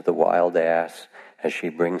seasons of the wild ass as she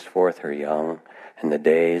brings forth her young, and the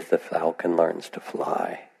days the falcon learns to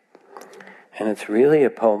fly? And it's really a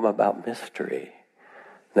poem about mystery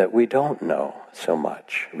that we don't know so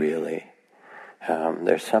much, really.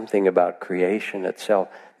 There's something about creation itself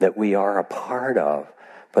that we are a part of,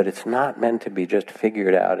 but it's not meant to be just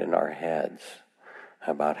figured out in our heads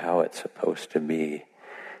about how it's supposed to be.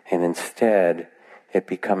 And instead, it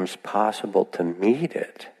becomes possible to meet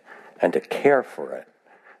it and to care for it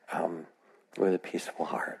with a peaceful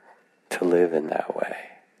heart, to live in that way.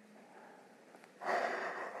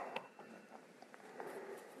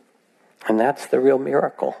 And that's the real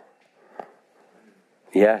miracle.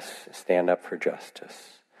 Yes, stand up for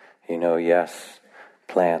justice. Yes,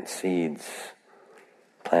 plant seeds,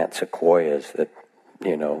 plant sequoias that,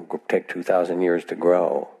 take 2,000 years to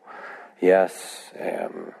grow. Yes,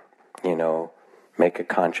 make a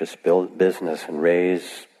conscious business and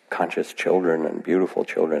raise conscious children and beautiful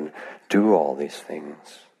children. Do all these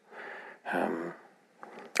things.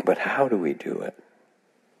 But how do we do it?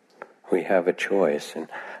 We have a choice. And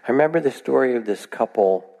I remember the story of this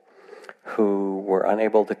couple who were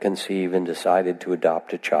unable to conceive and decided to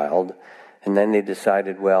adopt a child. And then they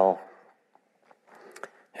decided,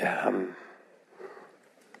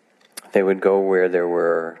 they would go where there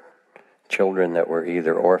were children that were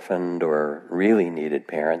either orphaned or really needed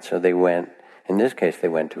parents. So they went, in this case, they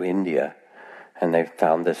went to India. And they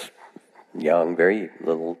found this young, very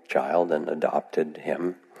little child and adopted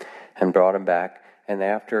him and brought him back. And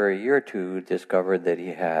after a year or two, discovered that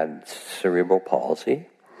he had cerebral palsy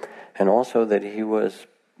and also that he was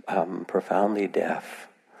profoundly deaf.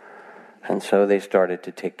 And so they started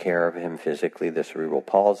to take care of him physically, the cerebral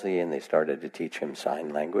palsy, and they started to teach him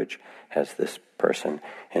sign language, as this person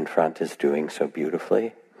in front is doing so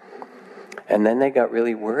beautifully. And then they got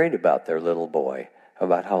really worried about their little boy,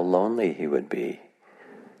 about how lonely he would be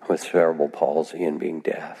with cerebral palsy and being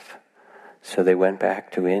deaf. So they went back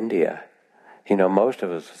to India. Most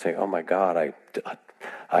of us would say, oh my God,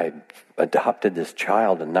 I adopted this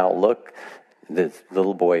child, and now look, this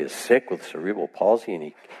little boy is sick with cerebral palsy and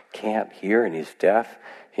he can't hear and he's deaf.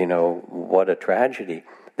 What a tragedy.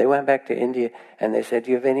 They went back to India and they said,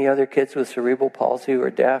 do you have any other kids with cerebral palsy who are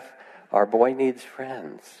deaf? Our boy needs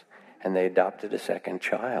friends. And they adopted a second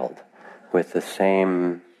child with the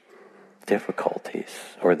same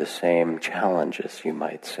difficulties or the same challenges, you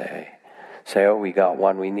might say. Say, oh, we got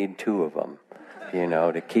one, we need two of them,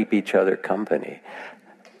 to keep each other company.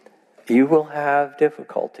 You will have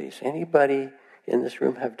difficulties. Anybody in this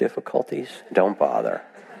room have difficulties? Don't bother.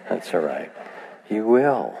 That's all right. You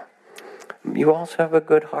will. You also have a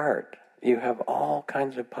good heart. You have all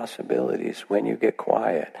kinds of possibilities when you get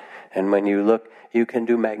quiet. And when you look, you can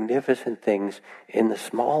do magnificent things in the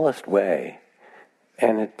smallest way.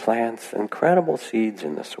 And it plants incredible seeds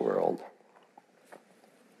in this world.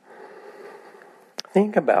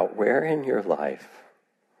 Think about where in your life,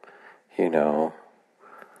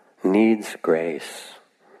 needs grace,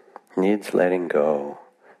 needs letting go,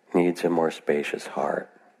 needs a more spacious heart.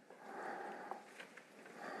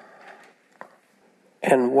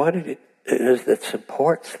 And what it is that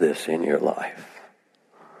supports this in your life.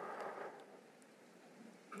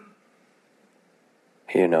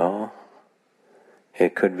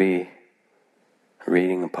 It could be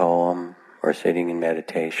reading a poem or sitting in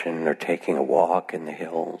meditation or taking a walk in the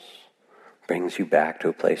hills. Brings you back to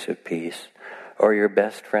a place of peace. Or your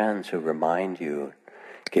best friends who remind you,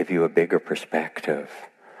 give you a bigger perspective.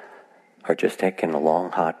 Or just taking a long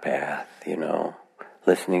hot bath,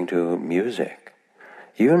 listening to music.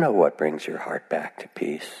 You know what brings your heart back to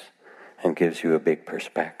peace and gives you a big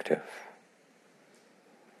perspective.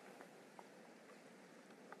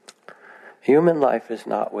 Human life is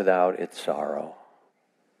not without its sorrow.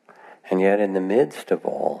 And yet in the midst of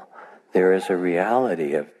all, there is a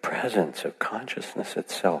reality of presence, of consciousness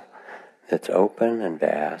itself that's open and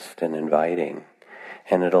vast and inviting.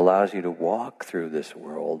 And it allows you to walk through this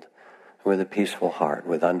world with a peaceful heart,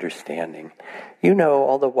 with understanding.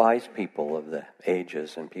 All the wise people of the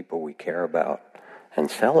ages and people we care about and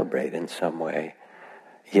celebrate in some way.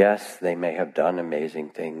 Yes, they may have done amazing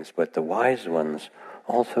things, but the wise ones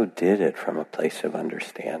also did it from a place of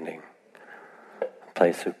understanding, a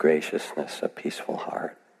place of graciousness, a peaceful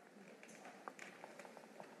heart.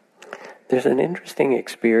 There's an interesting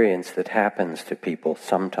experience that happens to people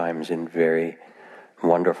sometimes in very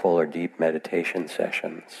wonderful or deep meditation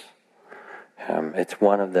sessions. It's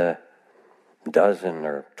one of the dozen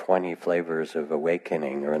or 20 flavors of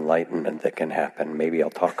awakening or enlightenment that can happen. Maybe I'll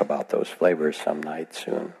talk about those flavors some night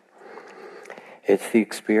soon. It's the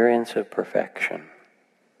experience of perfection.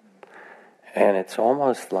 And it's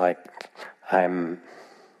almost like I'm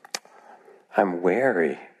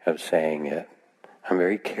wary of saying it. I'm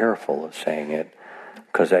very careful of saying it,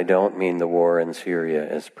 because I don't mean the war in Syria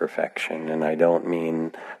as perfection, and I don't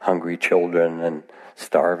mean hungry children and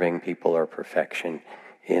starving people are perfection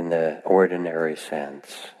in the ordinary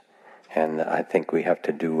sense. And I think we have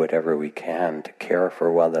to do whatever we can to care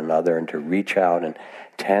for one another and to reach out and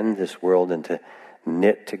tend this world and to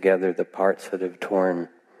knit together the parts that have torn.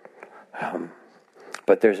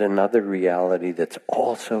 But there's another reality that's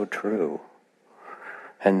also true,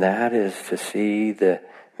 and that is to see the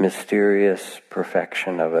mysterious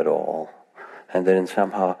perfection of it all, and that in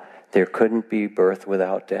somehow there couldn't be birth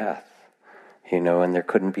without death, and there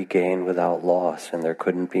couldn't be gain without loss, and there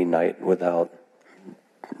couldn't be night without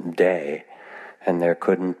day, and there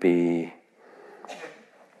couldn't be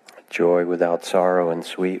joy without sorrow and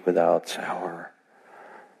sweet without sour.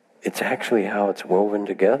 It's actually how it's woven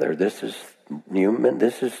together. This is human,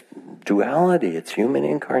 this is duality, it's human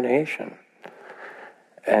incarnation.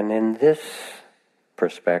 And in this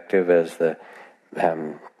perspective, as the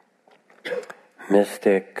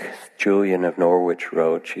mystic Julian of Norwich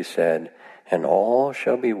wrote, she said, "And all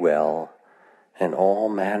shall be well, and all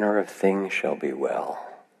manner of things shall be well."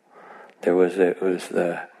 It was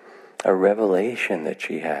a revelation that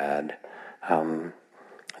she had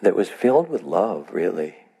that was filled with love,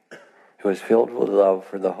 really. It was filled with love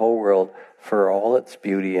for the whole world, for all its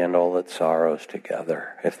beauty and all its sorrows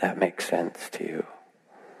together, if that makes sense to you.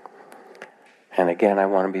 And again, I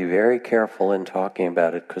want to be very careful in talking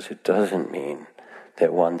about it, because it doesn't mean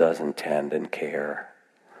that one doesn't tend and care.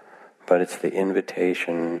 But it's the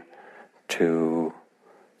invitation to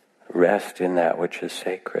rest in that which is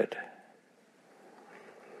sacred.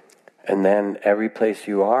 And then every place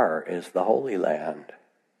you are is the Holy Land.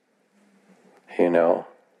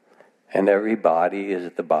 And every body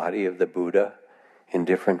is the body of the Buddha in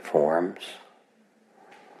different forms.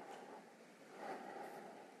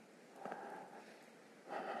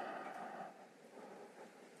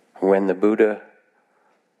 When the Buddha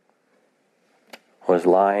was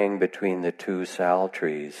lying between the two sal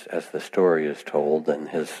trees, as the story is told, in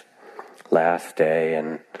his last day,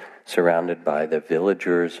 and surrounded by the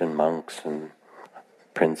villagers and monks and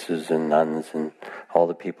princes and nuns and all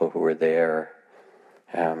the people who were there,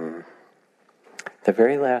 the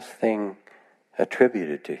very last thing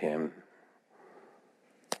attributed to him,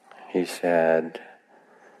 he said,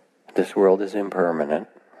 "This world is impermanent.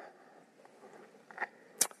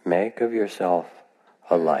 Make of yourself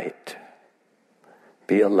a light.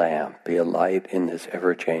 Be a lamp, be a light in this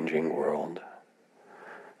ever-changing world."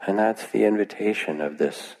 And that's the invitation of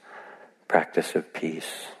this practice of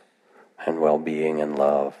peace and well-being and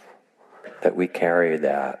love, that we carry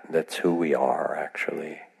that's who we are,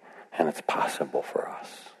 actually, and it's possible for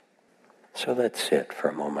us. So let's sit for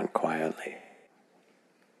a moment quietly.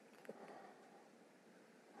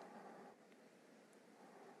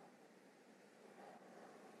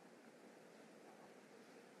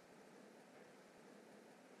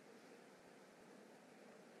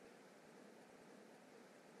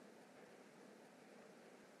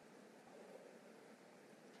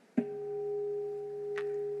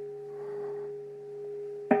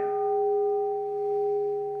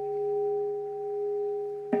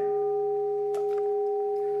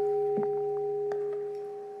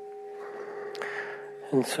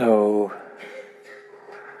 And so,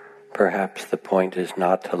 perhaps the point is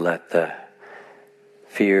not to let the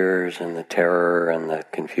fears and the terror and the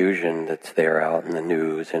confusion that's there out in the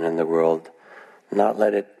news and in the world, not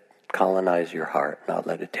let it colonize your heart, not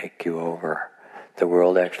let it take you over. The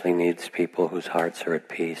world actually needs people whose hearts are at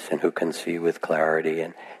peace and who can see with clarity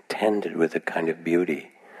and tended with the kind of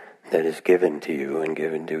beauty that is given to you and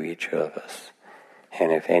given to each of us.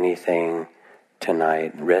 And if anything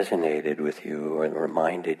tonight resonated with you or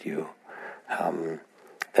reminded you,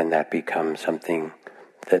 then that becomes something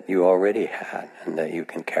that you already had and that you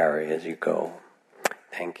can carry as you go.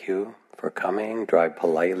 Thank you for coming. Drive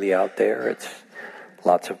politely out there. It's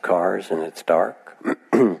lots of cars and it's dark.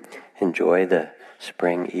 Enjoy the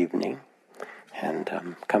spring evening and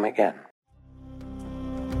come again.